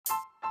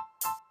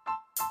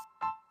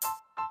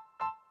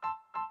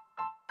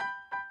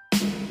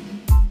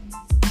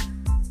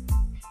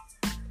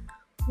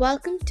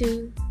Welcome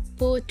to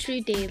Poetry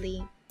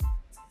Daily.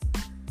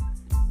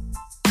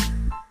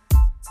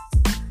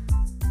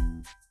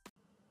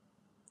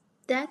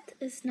 Death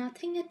is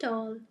Nothing at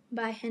All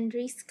by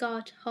Henry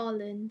Scott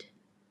Holland.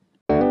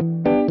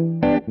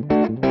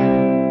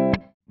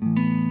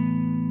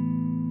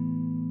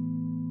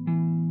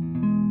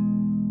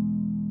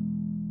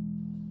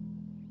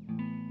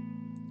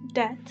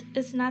 Death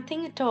is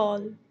nothing at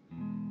all.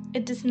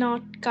 It does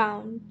not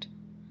count.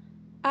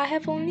 I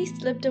have only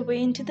slipped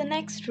away into the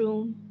next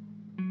room.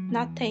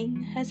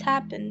 Nothing has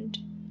happened.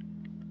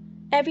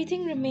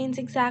 Everything remains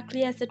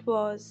exactly as it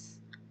was.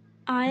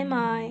 I am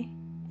I,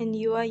 and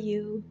you are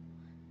you.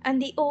 And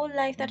the old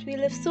life that we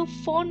live so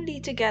fondly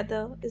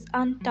together is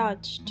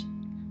untouched,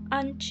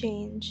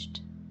 unchanged.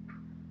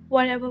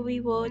 Whatever we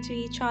were to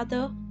each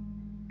other,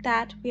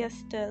 that we are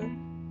still.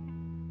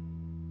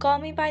 Call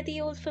me by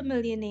the old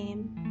familiar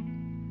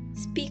name.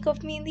 Speak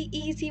of me in the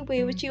easy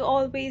way which you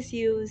always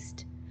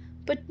used,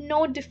 but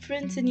no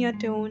difference in your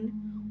tone,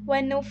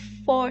 when no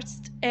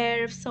forced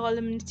air of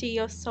solemnity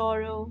or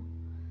sorrow.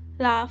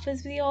 Laugh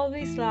as we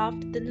always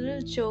laughed at the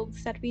little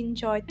jokes that we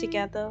enjoyed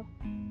together.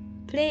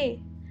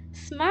 Play,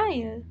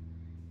 smile,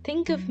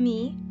 think of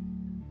me,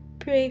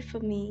 pray for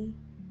me.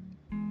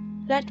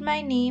 Let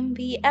my name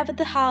be ever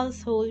the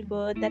household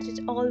word that it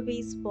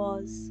always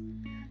was.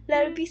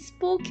 Let it be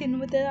spoken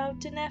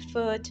without an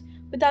effort,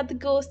 without the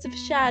ghost of a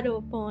shadow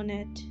upon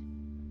it.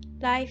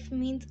 Life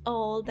means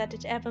all that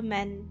it ever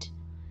meant.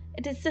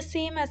 It is the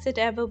same as it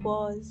ever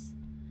was.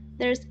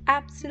 There is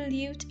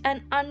absolute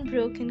and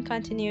unbroken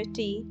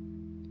continuity.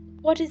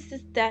 What is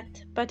this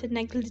death but a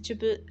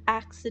negligible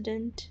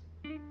accident?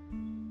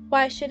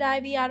 Why should I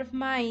be out of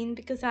mind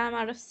because I am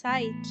out of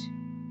sight?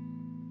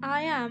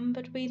 I am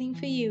but waiting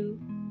for you,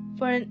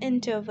 for an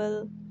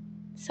interval,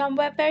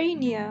 somewhere very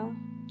near,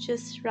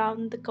 just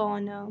round the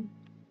corner.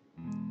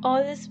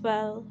 All is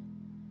well.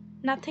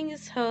 Nothing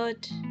is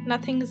hurt,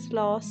 nothing is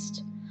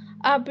lost.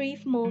 A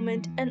brief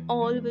moment, and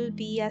all will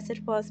be as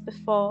it was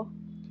before.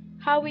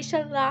 How we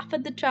shall laugh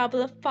at the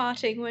trouble of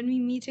parting when we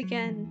meet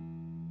again!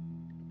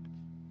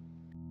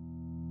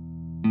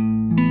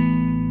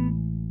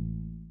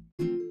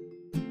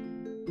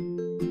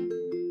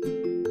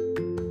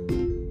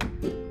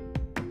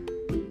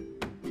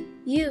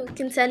 You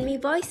can send me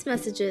voice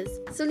messages,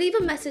 so leave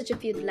a message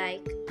if you'd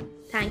like.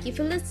 Thank you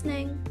for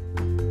listening.